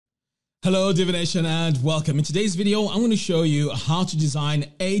Hello Divi Nation and welcome. In today's video, I'm going to show you how to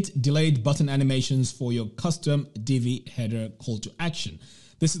design 8 delayed button animations for your custom Divi header call to action.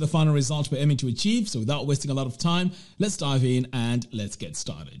 This is the final result we're aiming to achieve, so without wasting a lot of time, let's dive in and let's get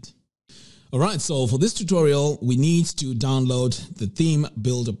started. Alright, so for this tutorial, we need to download the theme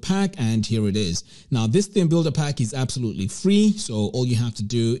builder pack, and here it is. Now this theme builder pack is absolutely free, so all you have to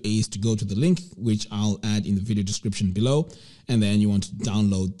do is to go to the link, which I'll add in the video description below, and then you want to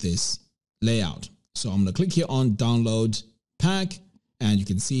download this layout. So I'm going to click here on download pack, and you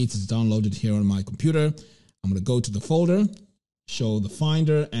can see it is downloaded here on my computer. I'm going to go to the folder, show the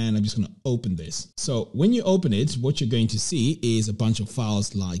finder, and I'm just going to open this. So when you open it, what you're going to see is a bunch of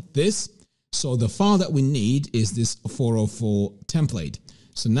files like this. So the file that we need is this 404 template.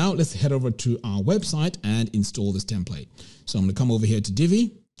 So now let's head over to our website and install this template. So I'm going to come over here to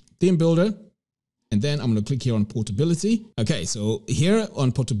Divi, theme builder, and then I'm going to click here on portability. Okay, so here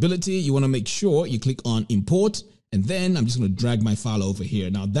on portability, you want to make sure you click on import, and then I'm just going to drag my file over here.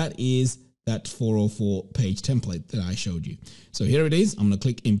 Now that is that 404 page template that I showed you. So here it is. I'm going to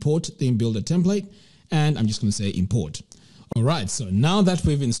click import theme builder template, and I'm just going to say import. All right, so now that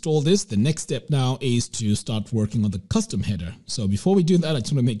we've installed this, the next step now is to start working on the custom header. So before we do that, I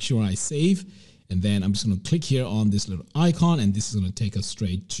just want to make sure I save, and then I'm just going to click here on this little icon, and this is going to take us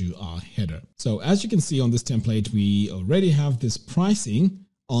straight to our header. So as you can see on this template, we already have this pricing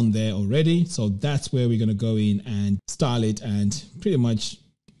on there already. So that's where we're going to go in and style it and pretty much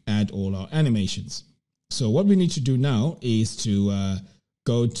add all our animations. So what we need to do now is to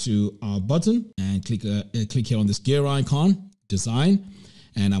go to our button and click here on this gear icon, design,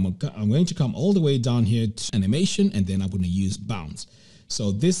 and I'm going to come all the way down here to animation, and then I'm going to use bounce.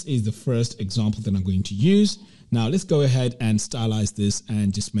 So this is the first example that I'm going to use. Now let's go ahead and stylize this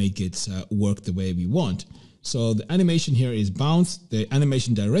and just make it work the way we want. So the animation here is bounce. The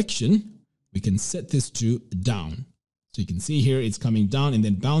animation direction, we can set this to down. So you can see here it's coming down and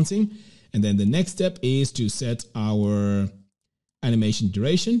then bouncing. And then the next step is to set our animation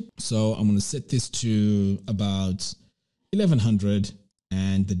duration. So I'm going to set this to about 1100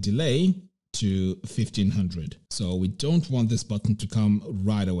 and the delay to 1500. So we don't want this button to come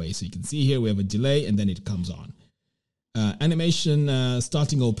right away. So you can see here we have a delay and then it comes on. Animation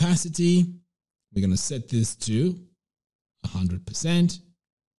starting opacity, we're going to set this to 100%.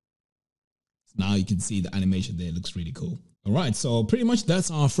 Now you can see the animation there looks really cool. All right, so pretty much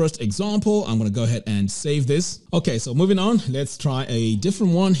that's our first example. I'm going to go ahead and save this. Okay, so moving on, let's try a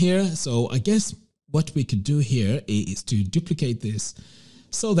different one here. So I guess what we could do here is to duplicate this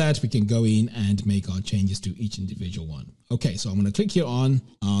so that we can go in and make our changes to each individual one. Okay, so I'm going to click here on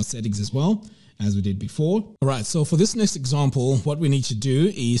our settings as well, as we did before. All right, so for this next example, what we need to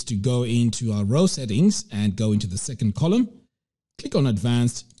do is to go into our row settings and go into the second column, click on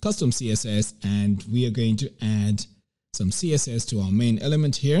advanced custom CSS, and we are going to add some CSS to our main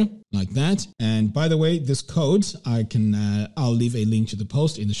element here like that. And by the way, this code, I'll leave a link to the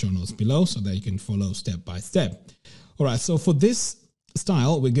post in the show notes below so that you can follow step by step. All right, so for this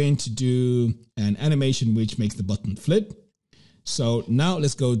style, we're going to do an animation which makes the button flip. So now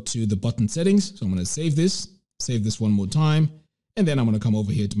let's go to the button settings. So I'm going to save this one more time, and then I'm going to come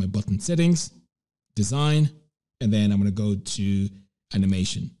over here to my button settings, design, and then I'm going to go to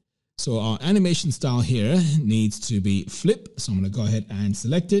animation. So our animation style here needs to be flip. So I'm going to go ahead and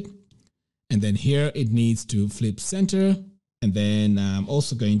select it. And then here it needs to flip center. And then I'm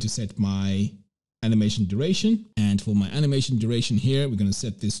also going to set my animation duration. And for my animation duration here, we're going to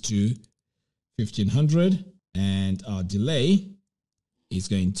set this to 1500. And our delay is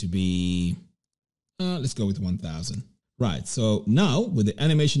going to be, let's go with 1000. Right. So now with the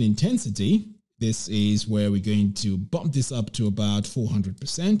animation intensity, this is where we're going to bump this up to about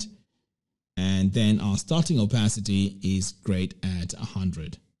 400%. And then our starting opacity is great at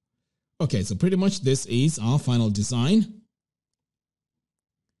 100. Okay, so pretty much this is our final design.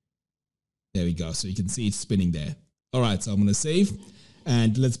 There we go. So you can see it's spinning there. All right, so I'm going to save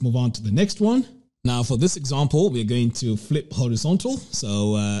and let's move on to the next one. Now for this example, we're going to flip horizontal.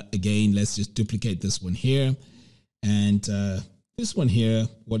 So again, let's just duplicate this one here. And this one here,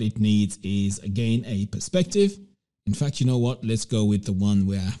 what it needs is again a perspective. In fact, you know what? Let's go with the one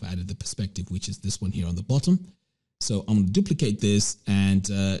where I've added the perspective, which is this one here on the bottom. So I'm going to duplicate this and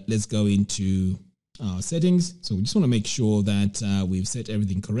let's go into our settings. So we just want to make sure that we've set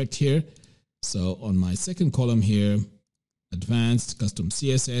everything correct here. So on my second column here, advanced custom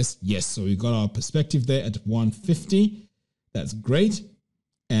CSS. Yes, so we got our perspective there at 150. That's great.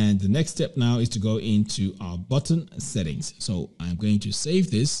 And the next step now is to go into our button settings. So I'm going to save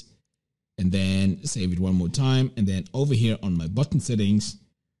this and then save it one more time. And then over here on my button settings,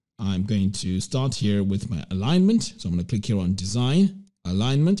 I'm going to start here with my alignment. So I'm going to click here on design,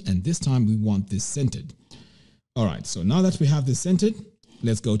 alignment, and this time we want this centered. All right, so now that we have this centered,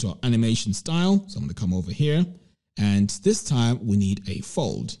 let's go to our animation style. So I'm going to come over here, and this time we need a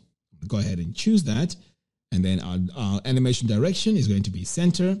fold. Go ahead and choose that, and then our animation direction is going to be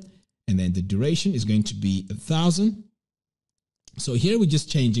center, and then the duration is going to be 1000. So here we're just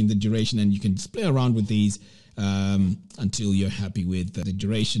changing the duration, and you can just play around with these until you're happy with the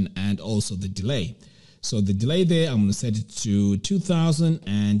duration and also the delay. So the delay there, I'm going to set it to 2000,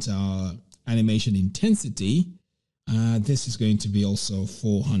 and animation intensity, this is going to be also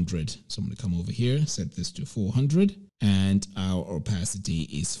 400. So I'm going to come over here, set this to 400, and our opacity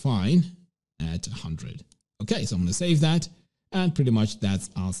is fine at 100. Okay, so I'm going to save that, and pretty much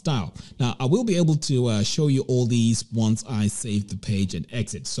that's our style. Now, I will be able to show you all these once I save the page and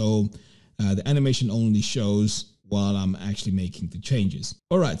exit. So the animation only shows while I'm actually making the changes.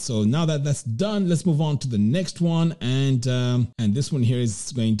 All right, so now that that's done, let's move on to the next one. And this one here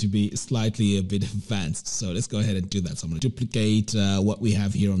is going to be slightly a bit advanced. So let's go ahead and do that. So I'm going to duplicate what we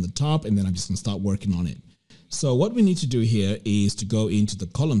have here on the top, and then I'm just going to start working on it. So what we need to do here is to go into the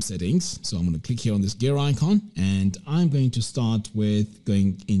column settings. So I'm going to click here on this gear icon, and I'm going to start with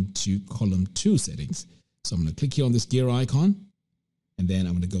going into column 2 settings. So I'm going to click here on this gear icon, and then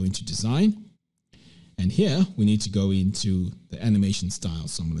I'm going to go into design. And here we need to go into the animation style.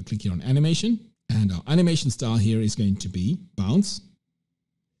 So I'm going to click here on animation, and our animation style here is going to be bounce.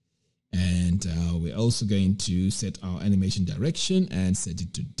 And we're also going to set our animation direction and set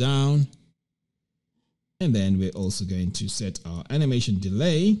it to down. And then we're also going to set our animation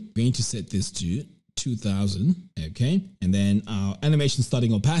delay. We're going to set this to 2000, okay? And then our animation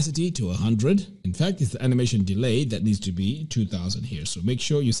starting opacity to 100. In fact, it's the animation delay that needs to be 2000 here. So make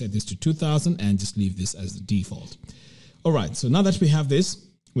sure you set this to 2000 and just leave this as the default. All right, so now that we have this,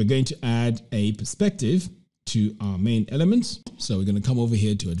 we're going to add a perspective to our main elements. So we're going to come over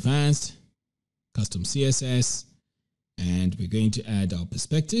here to advanced, custom CSS, and we're going to add our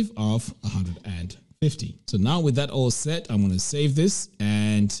perspective of 150. So now with that all set, I'm going to save this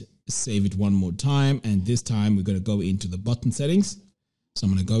and save it one more time. And this time we're going to go into the button settings. So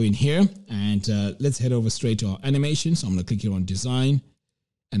I'm going to go in here, and let's head over straight to our animation. So I'm going to click here on design,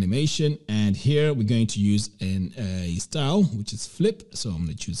 animation, and here we're going to use a style, which is flip. So I'm going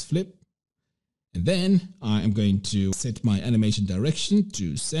to choose flip. And then I am going to set my animation direction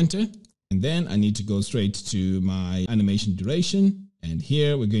to center. And then I need to go straight to my animation duration. And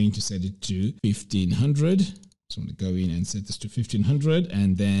here we're going to set it to 1500. So I'm going to go in and set this to 1500.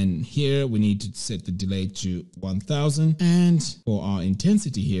 And then here we need to set the delay to 1000. And for our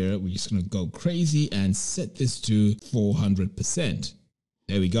intensity here, we're just going to go crazy and set this to 400%.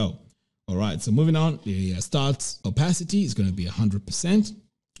 There we go. All right, so moving on, the start opacity is going to be 100%.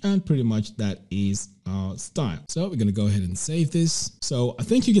 And pretty much that is our style. So we're going to go ahead and save this. So I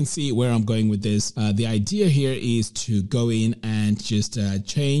think you can see where I'm going with this. The idea here is to go in and just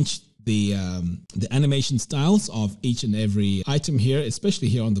change the animation styles of each and every item here, especially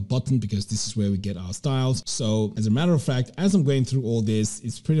here on the button, because this is where we get our styles. So as a matter of fact, as I'm going through all this,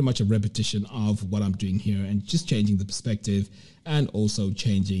 it's pretty much a repetition of what I'm doing here, and just changing the perspective and also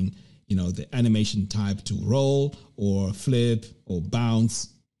changing, you know, the animation type to roll or flip or bounce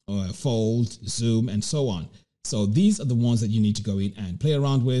or fold, zoom, and so on. So these are the ones that you need to go in and play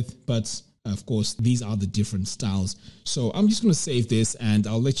around with. But of course, these are the different styles. So I'm just going to save this, and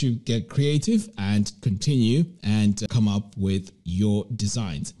I'll let you get creative and continue and come up with your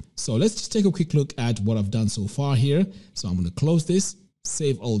designs. So let's just take a quick look at what I've done so far here. So I'm going to close this,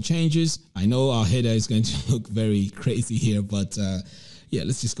 save all changes. I know our header is going to look very crazy here, but yeah,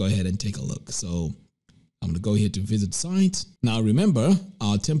 let's just go ahead and take a look. So I'm going to go here to visit site. Now remember,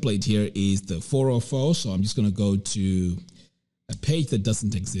 our template here is the 404. So I'm just going to go to a page that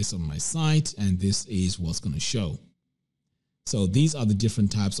doesn't exist on my site, and this is what's going to show. So these are the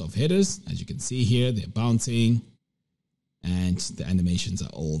different types of headers. As you can see here, they're bouncing, and the animations are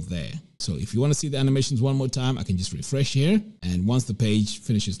all there. So if you want to see the animations one more time, I can just refresh here. And once the page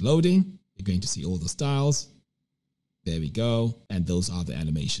finishes loading, you're going to see all the styles. There we go. And those are the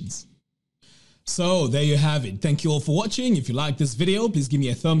animations. So there you have it. Thank you all for watching. If you like this video, please give me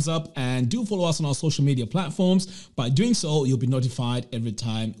a thumbs up, and do follow us on our social media platforms. By doing so, you'll be notified every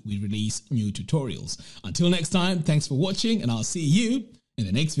time we release new tutorials. Until next time, thanks for watching, and I'll see you in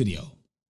the next video.